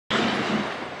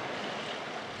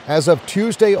As of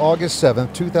Tuesday, August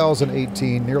 7th,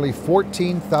 2018, nearly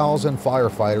 14,000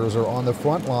 firefighters are on the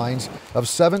front lines of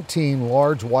 17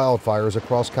 large wildfires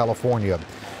across California.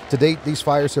 To date, these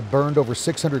fires have burned over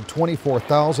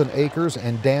 624,000 acres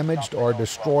and damaged or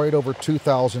destroyed over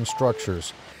 2,000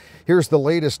 structures. Here's the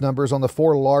latest numbers on the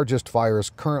four largest fires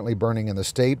currently burning in the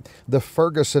state. The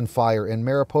Ferguson fire in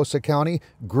Mariposa County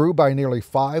grew by nearly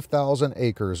 5,000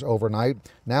 acres overnight,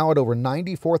 now at over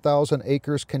 94,000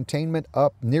 acres, containment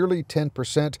up nearly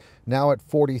 10%, now at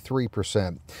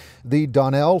 43%. The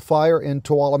Donnell fire in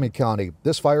Tuolumne County.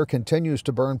 This fire continues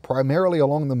to burn primarily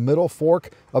along the middle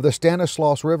fork of the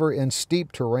Stanislaus River in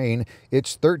steep terrain.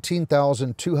 It's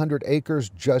 13,200 acres,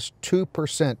 just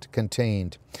 2%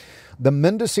 contained. The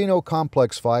Mendocino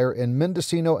complex fire in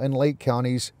Mendocino and Lake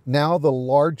counties, now the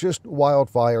largest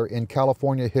wildfire in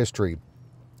California history.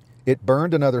 It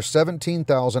burned another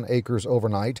 17,000 acres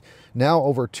overnight, now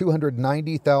over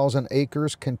 290,000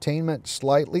 acres, containment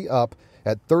slightly up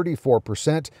at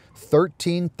 34%,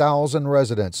 13,000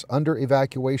 residents under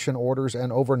evacuation orders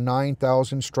and over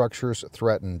 9,000 structures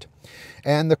threatened.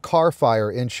 And the Carr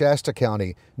fire in Shasta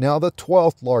County, now the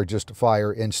 12th largest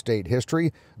fire in state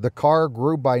history. The Carr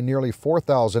grew by nearly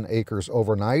 4,000 acres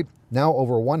overnight, now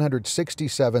over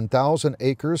 167,000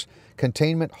 acres,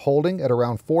 containment holding at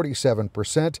around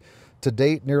 47%. To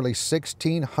date, nearly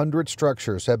 1,600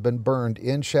 structures have been burned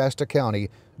in Shasta County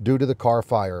due to the Carr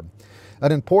fire.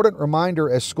 An important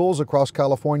reminder, as schools across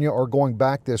California are going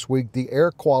back this week, the air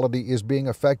quality is being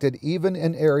affected even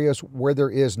in areas where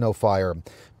there is no fire.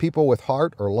 People with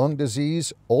heart or lung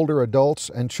disease, older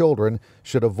adults, and children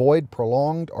should avoid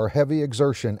prolonged or heavy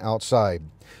exertion outside.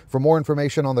 For more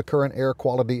information on the current air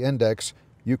quality index,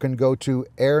 you can go to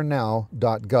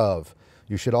airnow.gov.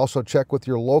 You should also check with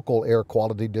your local air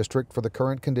quality district for the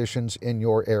current conditions in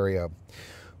your area.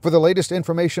 For the latest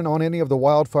information on any of the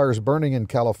wildfires burning in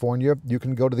California, you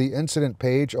can go to the incident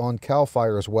page on CAL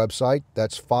FIRE's website.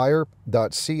 That's fire.ca.gov.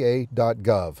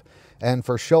 And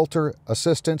for shelter,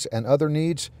 assistance, and other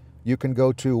needs, you can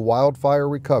go to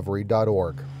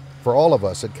wildfirerecovery.org. For all of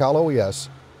us at Cal OES,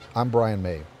 I'm Brian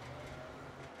May.